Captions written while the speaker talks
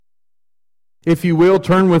If you will,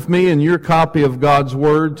 turn with me in your copy of God's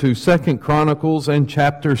Word to 2 Chronicles and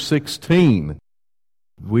chapter 16.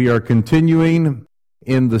 We are continuing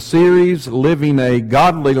in the series, Living a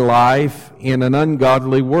Godly Life in an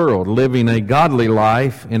Ungodly World. Living a Godly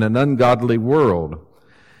Life in an Ungodly World.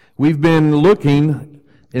 We've been looking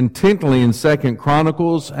intently in 2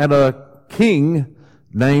 Chronicles at a king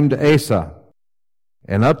named Asa.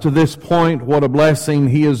 And up to this point, what a blessing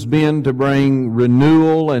he has been to bring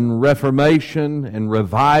renewal and reformation and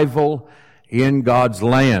revival in God's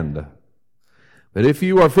land. But if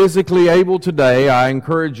you are physically able today, I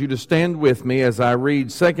encourage you to stand with me as I read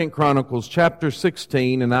 2 Chronicles chapter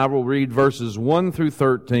 16, and I will read verses 1 through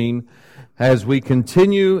 13 as we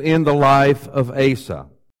continue in the life of Asa.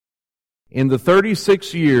 In the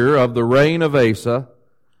 36th year of the reign of Asa,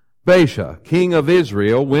 Baasha, king of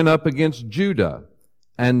Israel, went up against Judah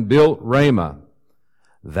and built Ramah,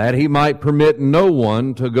 that he might permit no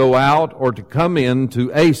one to go out or to come in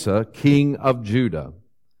to Asa, king of Judah.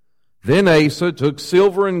 Then Asa took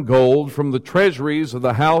silver and gold from the treasuries of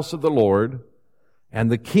the house of the Lord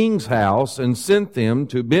and the king's house, and sent them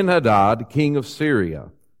to Ben-Hadad, king of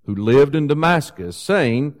Syria, who lived in Damascus,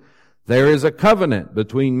 saying, "There is a covenant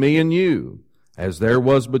between me and you, as there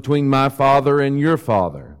was between my father and your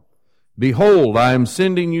father. Behold, I am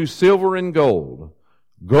sending you silver and gold.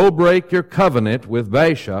 Go break your covenant with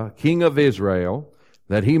Baasha, king of Israel,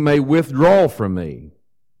 that he may withdraw from me."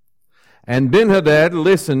 And Ben-Hadad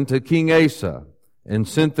listened to King Asa, and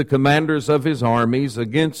sent the commanders of his armies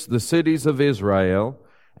against the cities of Israel,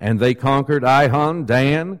 and they conquered Ihon,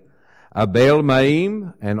 Dan,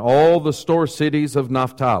 Abel-maim, and all the store cities of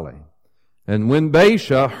Naphtali. And when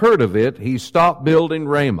Baasha heard of it, he stopped building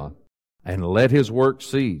Ramah, and let his work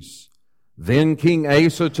cease. Then King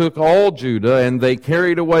Asa took all Judah, and they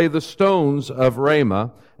carried away the stones of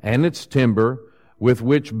Ramah and its timber with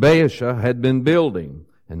which Baasha had been building,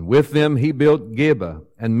 and with them he built Gibeah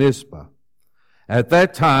and Mizpah. At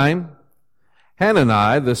that time,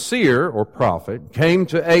 Hanani the seer or prophet came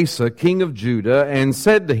to Asa king of Judah and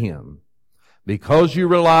said to him, "Because you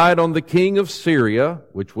relied on the king of Syria,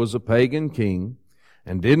 which was a pagan king,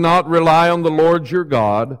 and did not rely on the Lord your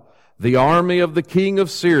God, the army of the king of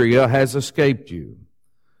Syria has escaped you.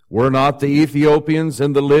 Were not the Ethiopians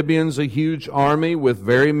and the Libyans a huge army with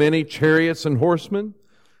very many chariots and horsemen?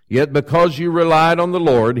 Yet because you relied on the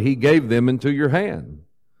Lord, he gave them into your hand.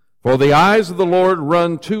 For the eyes of the Lord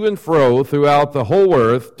run to and fro throughout the whole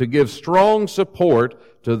earth to give strong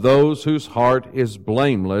support to those whose heart is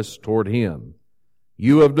blameless toward him.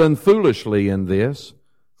 You have done foolishly in this.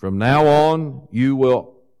 From now on you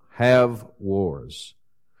will have wars."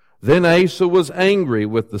 Then Asa was angry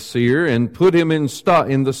with the seer and put him in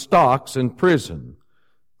the stocks in prison,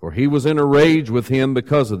 for he was in a rage with him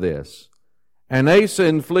because of this. And Asa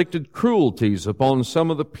inflicted cruelties upon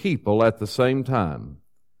some of the people at the same time.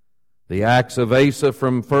 The acts of Asa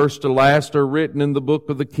from first to last are written in the book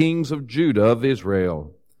of the kings of Judah of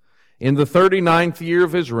Israel. In the 39th year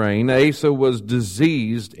of his reign, Asa was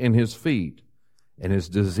diseased in his feet, and his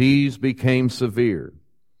disease became severe.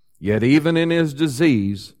 Yet even in his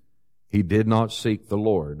disease, he did not seek the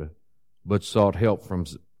Lord, but sought help from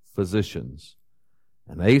physicians.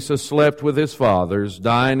 And Asa slept with his fathers,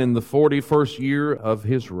 dying in the 41st year of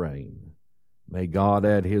his reign. May God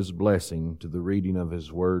add his blessing to the reading of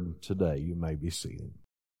his word today. You may be seated.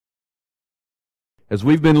 As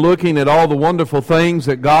we've been looking at all the wonderful things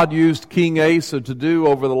that God used King Asa to do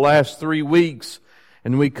over the last 3 weeks,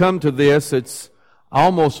 and we come to this, it's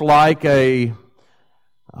almost like a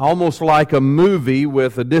movie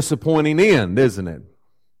with a disappointing end, isn't it?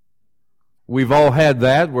 We've all had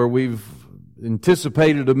that, where we've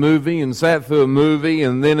anticipated a movie and sat through a movie,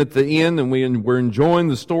 and then at the end, and we're enjoying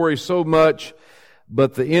the story so much,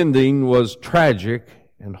 but the ending was tragic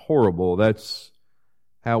and horrible. That's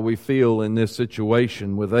how we feel in this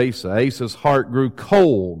situation with Asa. Asa's heart grew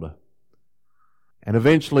cold, and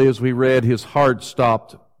eventually, as we read, his heart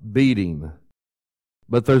stopped beating.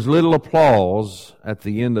 But there's little applause at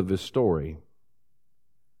the end of his story.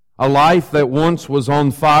 A life that once was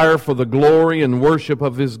on fire for the glory and worship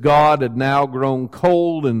of his God had now grown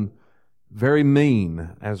cold and very mean,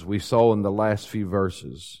 as we saw in the last few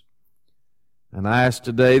verses. And I ask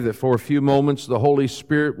today that for a few moments the Holy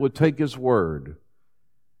Spirit would take his word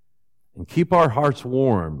and keep our hearts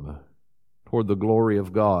warm toward the glory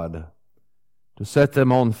of God, to set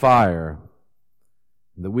them on fire,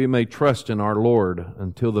 that we may trust in our Lord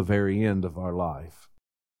until the very end of our life.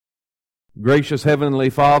 Gracious Heavenly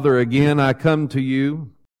Father, again I come to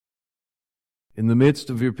you in the midst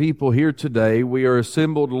of your people here today. We are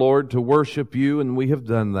assembled, Lord, to worship you, and we have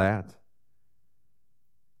done that.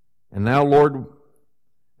 And now, Lord,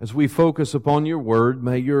 as we focus upon your word,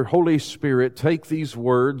 may your Holy Spirit take these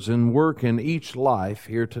words and work in each life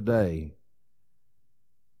here today.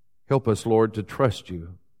 Help us, Lord, to trust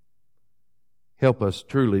you. Help us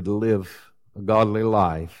truly to live a godly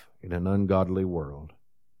life in an ungodly world.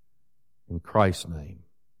 In Christ's name,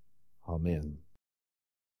 amen.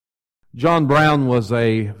 John Brown was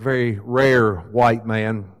a very rare white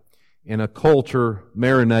man in a culture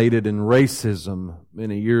marinated in racism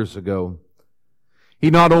many years ago. He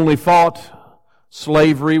not only fought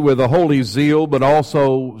slavery with a holy zeal, but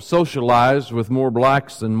also socialized with more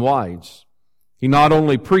blacks than whites. He not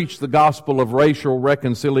only preached the gospel of racial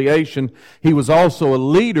reconciliation, he was also a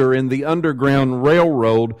leader in the Underground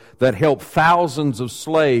Railroad that helped thousands of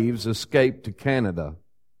slaves escape to Canada.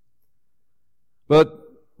 But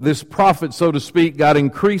this prophet, so to speak, got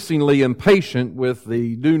increasingly impatient with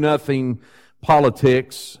the do-nothing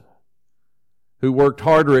politics who worked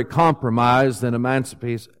harder at compromise than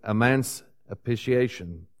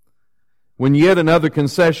emancipation. When yet another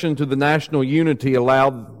concession to the national unity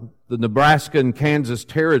allowed the Nebraska and Kansas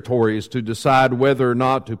territories to decide whether or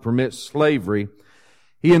not to permit slavery,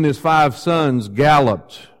 he and his 5 sons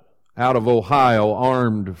galloped out of Ohio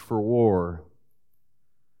armed for war.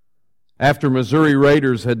 After Missouri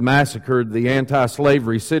raiders had massacred the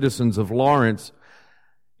anti-slavery citizens of Lawrence,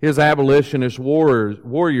 his abolitionist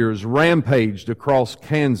warriors rampaged across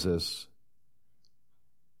Kansas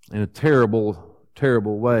in a terrible,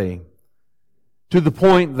 terrible way, to the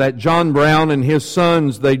point that John Brown and his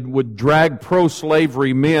sons, they would drag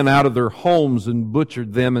pro-slavery men out of their homes and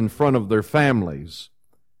butchered them in front of their families.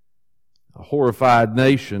 A horrified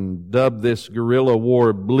nation dubbed this guerrilla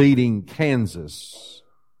war Bleeding Kansas.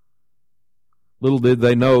 Little did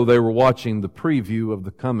they know they were watching the preview of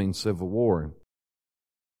the coming Civil War.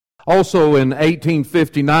 Also in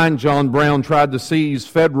 1859, John Brown tried to seize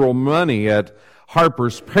federal money at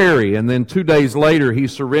Harper's Ferry, and then 2 days later he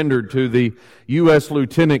surrendered to the U.S.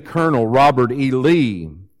 Lieutenant Colonel Robert E. Lee.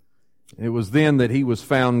 It was then that he was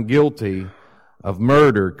found guilty of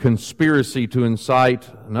murder, conspiracy to incite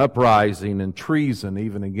an uprising, and treason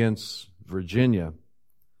even against Virginia.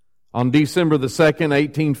 On December the 2nd,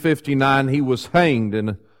 1859, he was hanged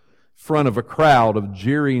in front of a crowd of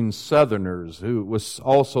jeering Southerners, who it was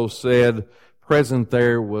also said present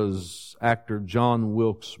there was actor John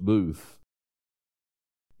Wilkes Booth.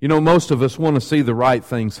 You know, most of us want to see the right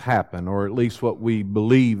things happen, or at least what we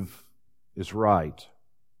believe is right.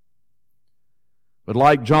 But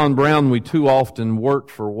like John Brown, we too often work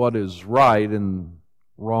for what is right in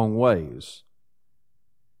wrong ways.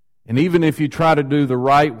 And even if you try to do the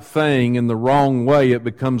right thing in the wrong way, it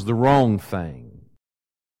becomes the wrong thing.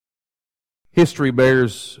 History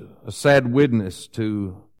bears a sad witness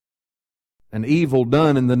to an evil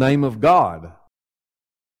done in the name of God,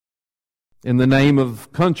 in the name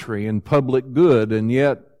of country and public good, and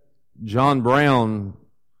yet John Brown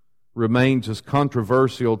remains as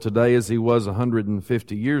controversial today as he was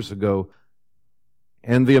 150 years ago.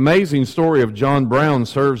 And the amazing story of John Brown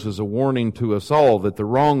serves as a warning to us all that the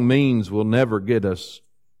wrong means will never get us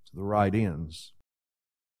to the right ends.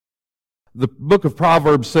 The book of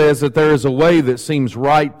Proverbs says that there is a way that seems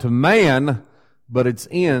right to man, but its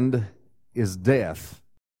end is death.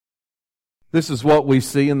 This is what we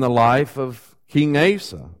see in the life of King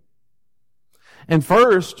Asa. And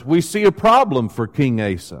first, we see a problem for King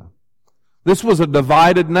Asa. This was a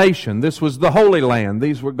divided nation. This was the Holy Land.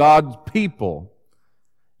 These were God's people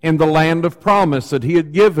in the land of promise that He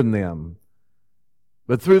had given them.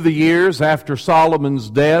 But through the years after Solomon's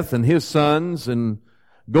death and his sons and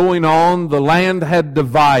going on, the land had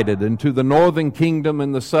divided into the northern kingdom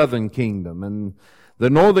and the southern kingdom. And the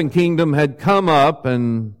northern kingdom had come up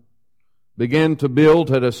and began to build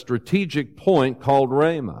at a strategic point called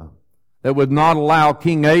Ramah that would not allow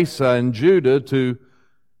King Asa and Judah to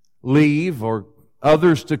leave or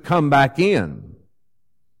others to come back in.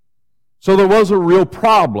 So there was a real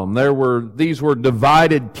problem. These were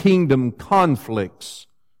divided kingdom conflicts,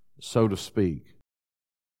 so to speak.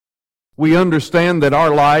 We understand that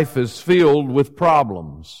our life is filled with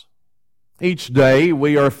problems. Each day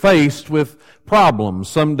we are faced with problems.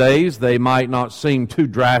 Some days they might not seem too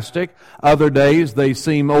drastic. Other days they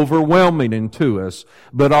seem overwhelming to us.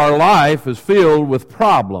 But our life is filled with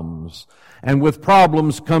problems. And with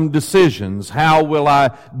problems come decisions. How will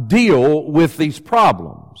I deal with these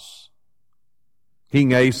problems?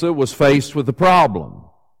 King Asa was faced with a problem.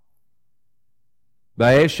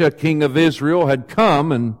 Baasha, king of Israel, had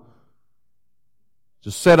come and to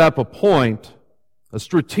set up a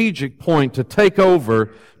strategic point to take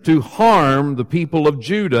over, to harm the people of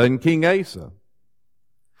Judah and King Asa.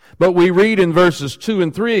 But we read in verses 2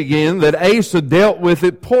 and 3 again that Asa dealt with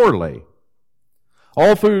it poorly.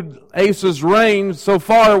 All through Asa's reign, so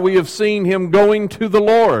far we have seen him going to the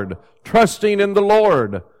Lord, trusting in the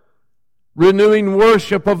Lord, renewing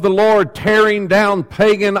worship of the Lord, tearing down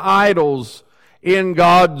pagan idols in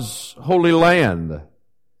God's holy land.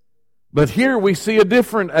 But here we see a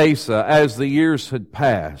different Asa as the years had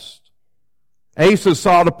passed. Asa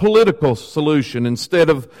sought a political solution instead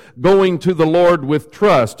of going to the Lord with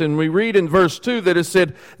trust. And we read in verse 2 that it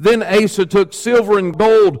said, "Then Asa took silver and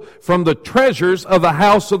gold from the treasures of the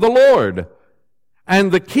house of the Lord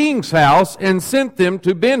and the king's house, and sent them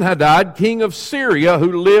to Ben-Hadad, king of Syria,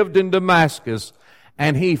 who lived in Damascus.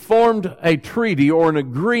 And he formed a treaty or an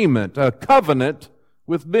agreement, a covenant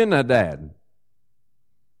with Ben-Hadad."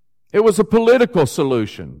 It was a political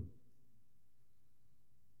solution.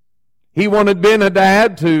 He wanted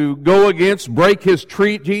Ben-Hadad to go against, break his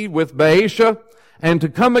treaty with Baasha, and to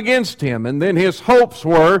come against him. And then his hopes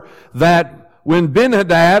were that when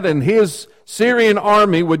Ben-Hadad and his Syrian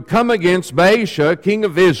army would come against Baasha, king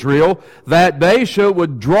of Israel, that Baasha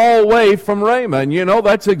would draw away from Ramah. And you know,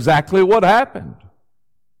 that's exactly what happened.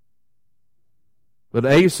 But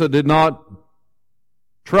Asa did not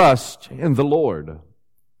trust in the Lord.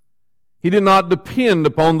 He did not depend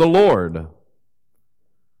upon the Lord.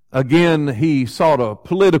 Again, he sought a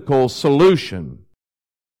political solution.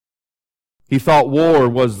 He thought war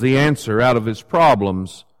was the answer out of his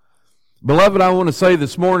problems. Beloved, I want to say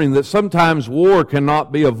this morning that sometimes war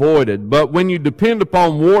cannot be avoided, but when you depend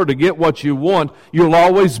upon war to get what you want, you'll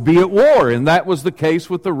always be at war, and that was the case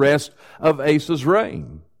with the rest of Asa's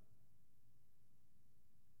reign.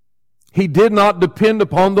 He did not depend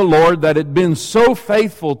upon the Lord that had been so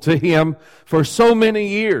faithful to him for so many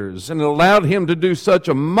years and allowed him to do such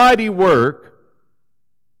a mighty work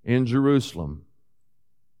in Jerusalem.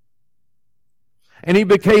 And he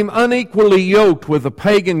became unequally yoked with a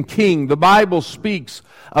pagan king. The Bible speaks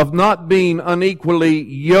of not being unequally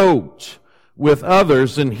yoked with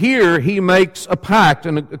others. And here he makes a pact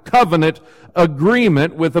and a covenant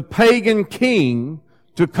agreement with a pagan king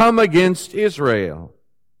to come against Israel.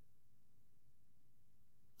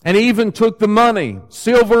 And he even took the money,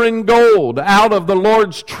 silver and gold, out of the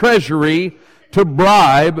Lord's treasury to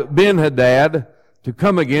bribe Ben-Hadad to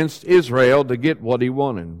come against Israel to get what he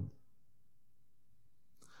wanted.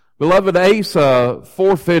 Beloved, Asa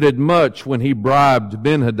forfeited much when he bribed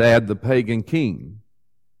Ben-Hadad, the pagan king.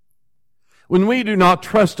 When we do not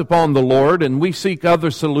trust upon the Lord and we seek other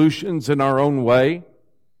solutions in our own way,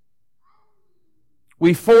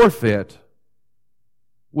 we forfeit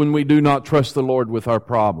when we do not trust the Lord with our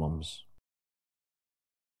problems.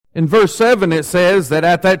 In verse 7 it says that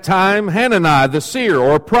at that time Hanani the seer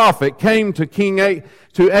or prophet came to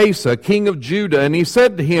Asa, king of Judah, and he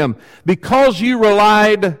said to him, "Because you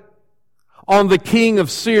relied on the king of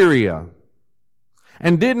Syria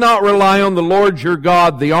and did not rely on the Lord your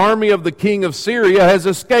God, the army of the king of Syria has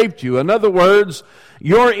escaped you." In other words,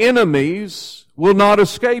 your enemies will not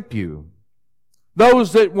escape you.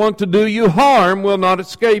 Those that want to do you harm will not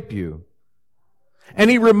escape you. And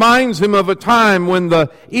he reminds him of a time when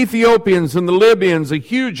the Ethiopians and the Libyans, a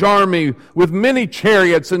huge army with many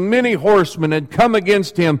chariots and many horsemen, had come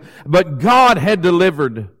against him, but God had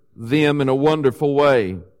delivered them in a wonderful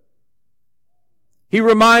way. He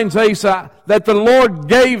reminds Asa that the Lord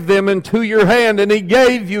gave them into your hand and he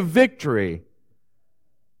gave you victory.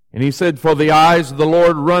 And he said, "For the eyes of the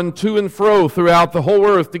Lord run to and fro throughout the whole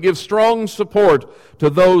earth to give strong support to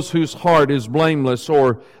those whose heart is blameless,"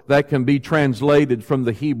 or that can be translated from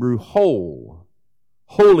the Hebrew whole,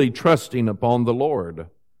 wholly trusting upon the Lord.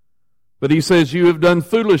 But he says, "You have done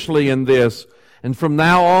foolishly in this, and from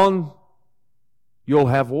now on, you'll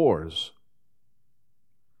have wars."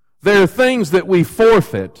 There are things that we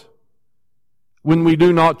forfeit when we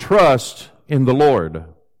do not trust in the Lord.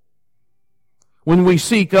 When we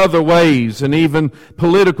seek other ways and even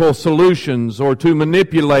political solutions or to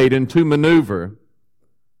manipulate and to maneuver.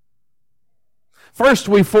 First,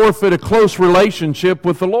 we forfeit a close relationship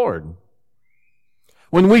with the Lord.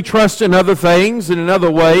 When we trust in other things and in other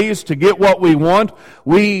ways to get what we want,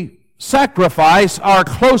 we sacrifice our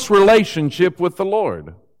close relationship with the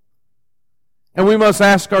Lord. And we must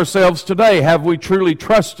ask ourselves today, have we truly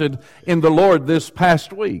trusted in the Lord this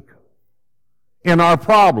past week? In our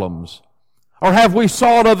problems? Or have we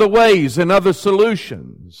sought other ways and other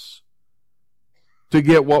solutions to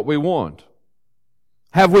get what we want?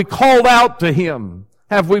 Have we called out to Him?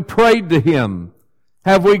 Have we prayed to Him?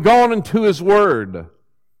 Have we gone into His Word?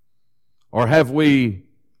 Or have we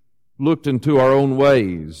looked into our own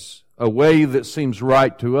ways, a way that seems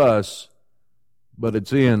right to us, but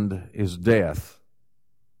its end is death?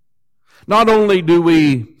 Not only do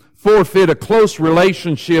we forfeit a close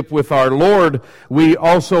relationship with our Lord, we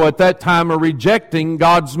also at that time are rejecting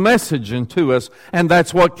God's message unto us. And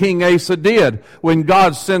that's what King Asa did. When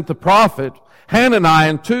God sent the prophet Hananiah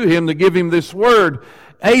unto him to give him this word,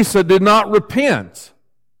 Asa did not repent.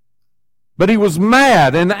 But he was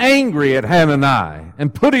mad and angry at Hananiah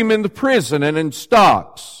and put him into prison and in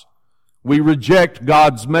stocks. We reject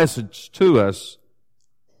God's message to us,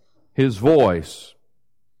 His voice,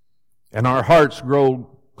 and our hearts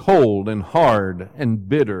grow cold and hard and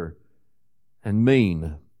bitter and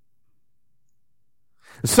mean.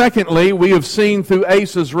 Secondly, we have seen through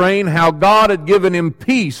Asa's reign how God had given him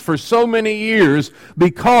peace for so many years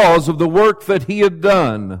because of the work that he had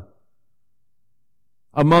done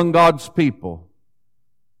among God's people.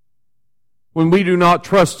 When we do not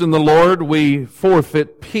trust in the Lord, we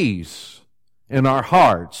forfeit peace in our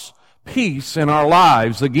hearts, peace in our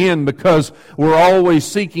lives, again, because we're always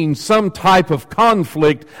seeking some type of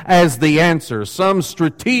conflict as the answer, some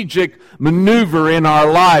strategic maneuver in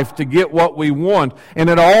our life to get what we want. And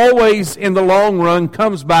it always, in the long run,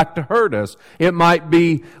 comes back to hurt us. It might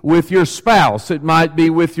be with your spouse, it might be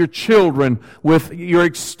with your children, with your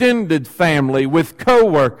extended family, with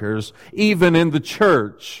coworkers, even in the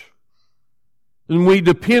church. And we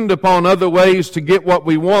depend upon other ways to get what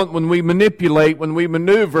we want when we manipulate, when we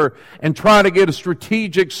maneuver and try to get a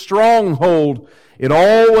strategic stronghold. It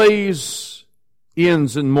always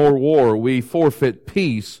ends in more war. We forfeit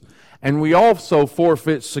peace, and we also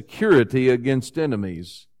forfeit security against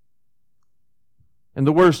enemies. And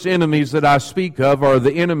the worst enemies that I speak of are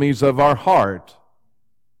the enemies of our heart.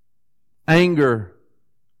 Anger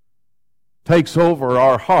takes over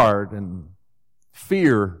our heart, and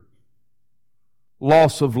fear,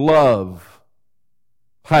 loss of love,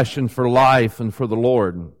 passion for life and for the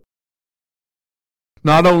Lord.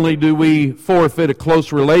 Not only do we forfeit a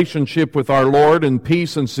close relationship with our Lord and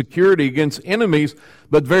peace and security against enemies,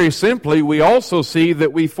 but very simply, we also see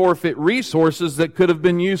that we forfeit resources that could have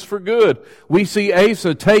been used for good. We see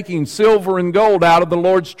Asa taking silver and gold out of the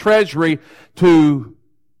Lord's treasury to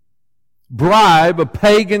bribe a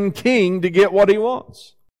pagan king to get what he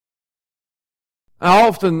wants.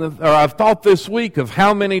 I've thought this week of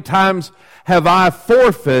how many times have I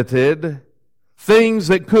forfeited things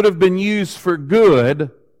that could have been used for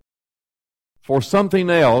good for something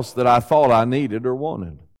else that I thought I needed or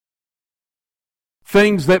wanted.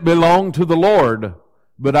 Things that belong to the Lord,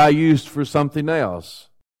 but I used for something else.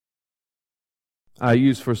 I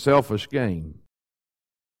used for selfish gain.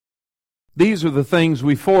 These are the things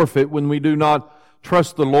we forfeit when we do not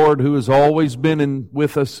trust the Lord who has always been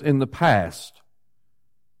with us in the past.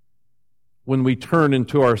 When we turn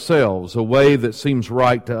into ourselves, a way that seems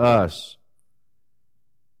right to us.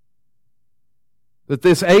 That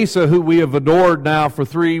this Asa, who we have adored now for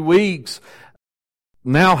 3 weeks,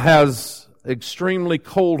 now has extremely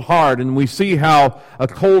cold heart, and we see how a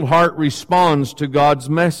cold heart responds to God's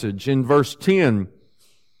message. In verse 10,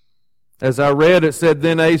 as I read, it said,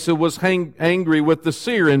 "Then Asa was angry with the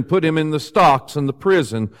seer and put him in the stocks and the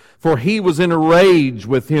prison, for he was in a rage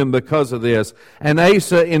with him because of this. And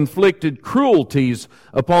Asa inflicted cruelties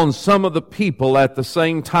upon some of the people at the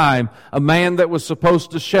same time. A man that was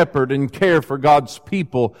supposed to shepherd and care for God's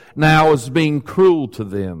people now is being cruel to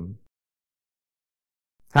them."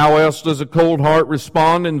 How else does a cold heart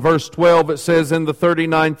respond? In verse 12 it says, "In the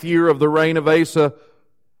 39th year of the reign of Asa,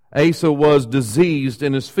 Asa was diseased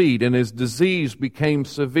in his feet, and his disease became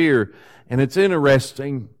severe." And it's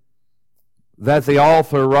interesting that the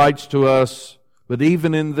author writes to us, but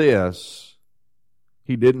even in this,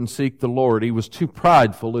 he didn't seek the Lord. He was too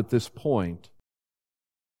prideful at this point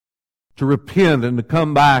to repent and to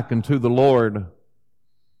come back unto the Lord,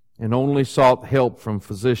 and only sought help from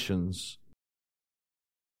physicians.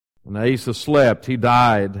 And Asa slept, he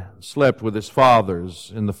died, slept with his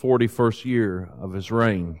fathers in the 41st year of his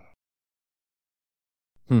reign.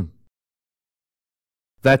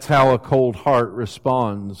 That's how a cold heart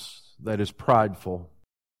responds that is prideful.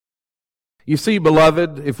 You see,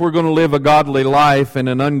 beloved, if we're going to live a godly life in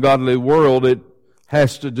an ungodly world, it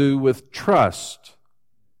has to do with trust.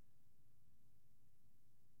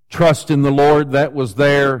 Trust in the Lord that was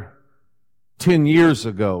there 10 years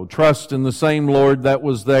ago. Trust in the same Lord that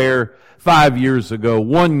was there 5 years ago,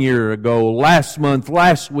 1 year ago, last month,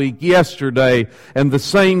 last week, yesterday. And the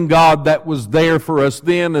same God that was there for us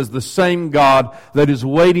then is the same God that is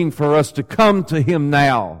waiting for us to come to Him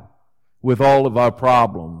now with all of our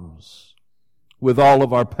problems, with all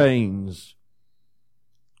of our pains,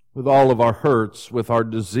 with all of our hurts, with our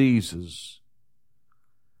diseases.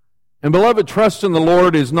 And beloved, trust in the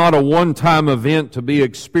Lord is not a one-time event to be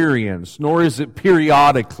experienced, nor is it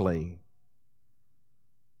periodically.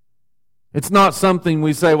 It's not something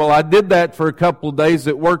we say, well, I did that for a couple of days,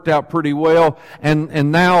 it worked out pretty well,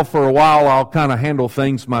 and now for a while I'll kind of handle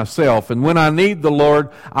things myself. And when I need the Lord,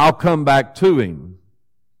 I'll come back to Him.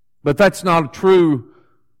 But that's not a true,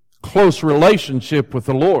 close relationship with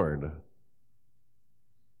the Lord.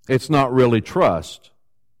 It's not really trust.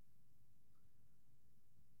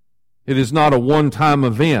 It is not a one-time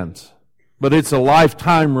event, but it's a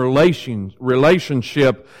lifetime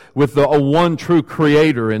relationship with a one true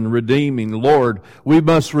Creator and redeeming Lord. We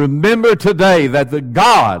must remember today that the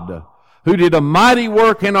God who did a mighty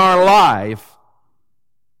work in our life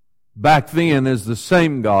back then is the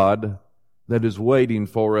same God that is waiting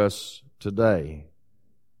for us today.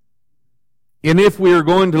 And if we are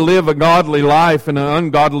going to live a godly life in an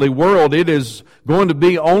ungodly world, it is going to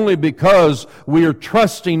be only because we are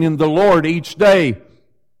trusting in the Lord each day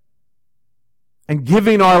and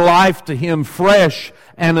giving our life to Him fresh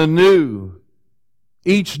and anew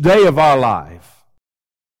each day of our life.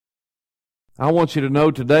 I want you to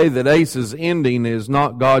know today that Asa's ending is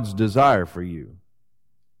not God's desire for you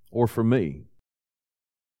or for me.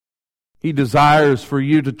 He desires for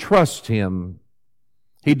you to trust Him.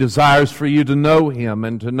 He desires for you to know Him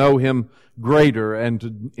and to know Him greater and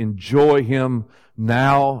to enjoy Him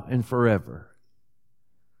now and forever.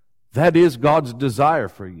 That is God's desire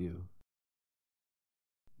for you.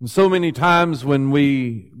 And so many times when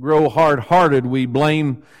we grow hard-hearted, we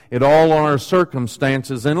blame it all on our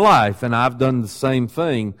circumstances in life, and I've done the same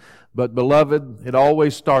thing. But beloved, it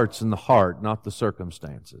always starts in the heart, not the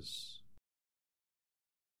circumstances.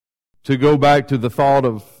 To go back to the thought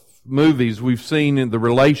of movies, we've seen in the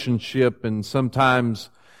relationship, and sometimes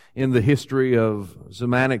in the history of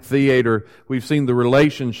Zemanic theater, we've seen the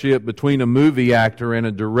relationship between a movie actor and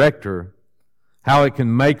a director, how it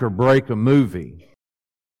can make or break a movie.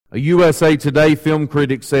 A USA Today film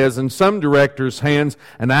critic says, in some directors' hands,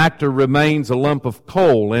 an actor remains a lump of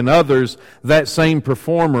coal. In others, that same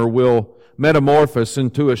performer will metamorphose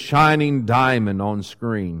into a shining diamond on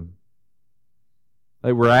screen.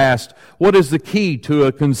 They were asked, what is the key to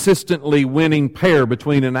a consistently winning pair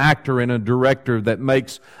between an actor and a director that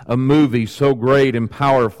makes a movie so great and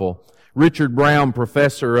powerful? Richard Brown,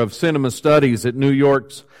 professor of cinema studies at New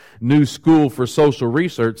York's New School for Social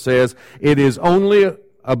Research, says, it is only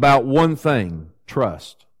about one thing,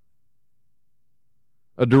 trust.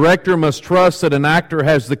 A director must trust that an actor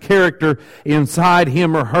has the character inside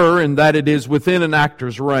him or her and that it is within an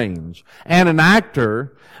actor's range. And an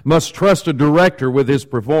actor must trust a director with his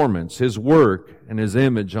performance, his work, and his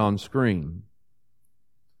image on screen.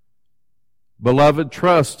 Beloved,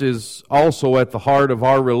 trust is also at the heart of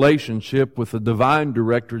our relationship with the divine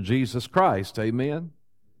director, Jesus Christ. Amen?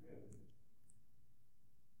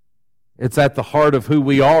 It's at the heart of who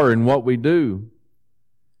we are and what we do.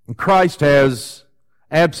 And Christ has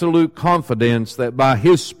absolute confidence that by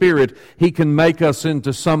His Spirit He can make us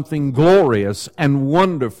into something glorious and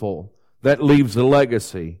wonderful that leaves a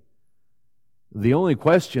legacy. The only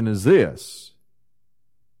question is this: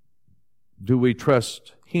 do we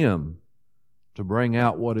trust Him to bring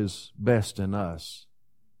out what is best in us?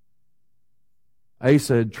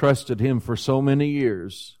 Asa had trusted Him for so many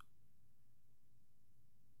years,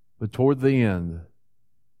 but toward the end,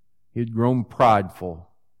 he had grown prideful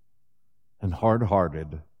and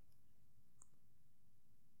hard-hearted,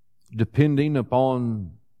 depending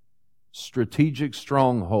upon strategic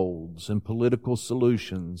strongholds and political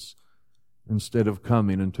solutions instead of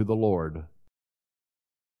coming into the Lord.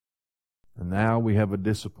 And now we have a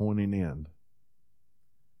disappointing end.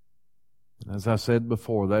 And as I said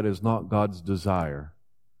before, that is not God's desire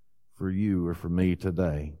for you or for me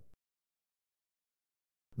today.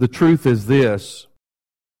 The truth is this: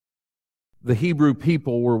 the Hebrew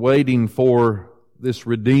people were waiting for this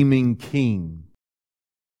redeeming king.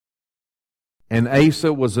 And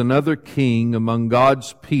Asa was another king among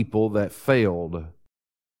God's people that failed.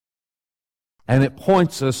 And it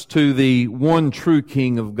points us to the one true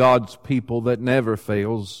king of God's people that never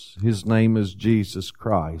fails. His name is Jesus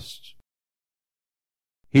Christ.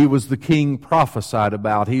 He was the king prophesied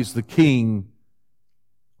about. He's the king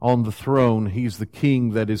on the throne. He's the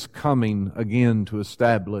king that is coming again to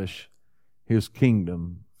establish His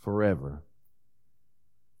kingdom forever.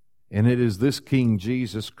 And it is this King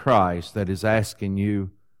Jesus Christ that is asking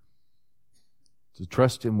you to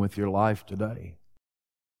trust Him with your life today,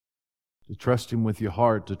 to trust Him with your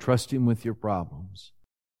heart, to trust Him with your problems.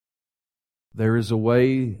 There is a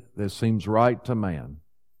way that seems right to man,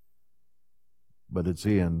 but its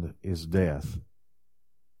end is death.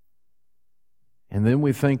 And then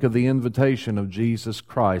we think of the invitation of Jesus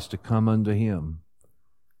Christ to come unto Him,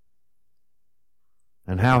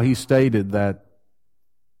 and how He stated that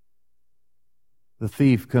the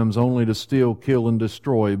thief comes only to steal, kill, and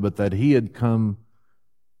destroy, but that He had come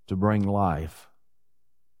to bring life,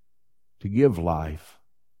 to give life,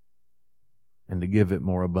 and to give it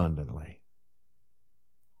more abundantly.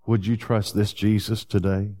 Would you trust this Jesus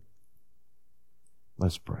today?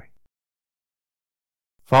 Let's pray.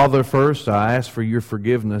 Father, first I ask for your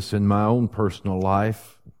forgiveness in my own personal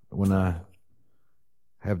life when I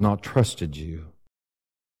have not trusted you.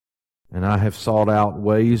 And I have sought out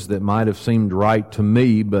ways that might have seemed right to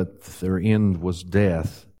me, but their end was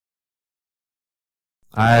death.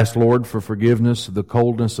 I ask, Lord, for forgiveness of the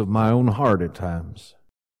coldness of my own heart at times,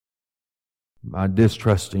 my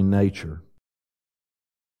distrusting nature.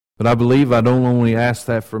 But I believe I don't only ask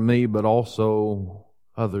that for me, but also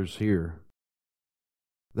others here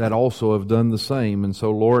that also have done the same. And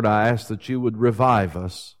so, Lord, I ask that you would revive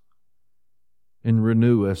us and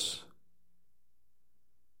renew us.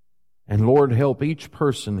 And Lord, help each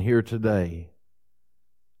person here today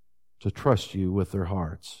to trust you with their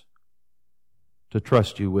hearts, to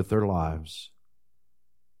trust you with their lives,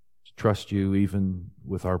 to trust you even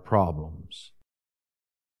with our problems.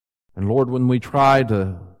 And Lord, when we try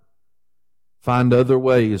to find other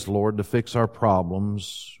ways, Lord, to fix our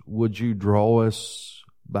problems, would you draw us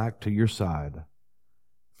back to your side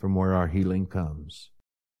from where our healing comes?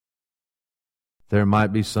 There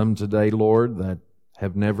might be some today, Lord, that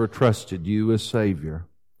have never trusted you as Savior.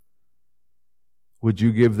 Would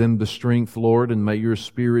you give them the strength, Lord, and may your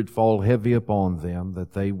Spirit fall heavy upon them,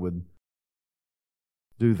 that they would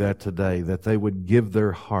do that today, that they would give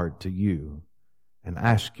their heart to you and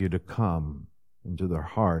ask you to come into their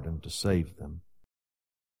heart and to save them.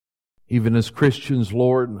 Even as Christians,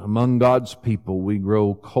 Lord, among God's people, we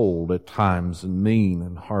grow cold at times and mean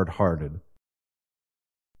and hard-hearted.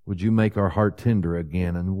 Would you make our heart tender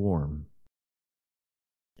again and warm?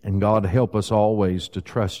 And God, help us always to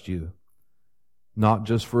trust you, not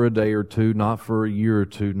just for a day or two, not for a year or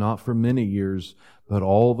two, not for many years, but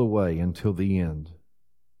all the way until the end,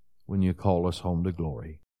 when you call us home to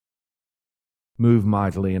glory. Move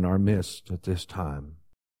mightily in our midst at this time.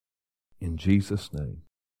 In Jesus' name,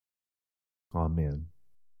 amen.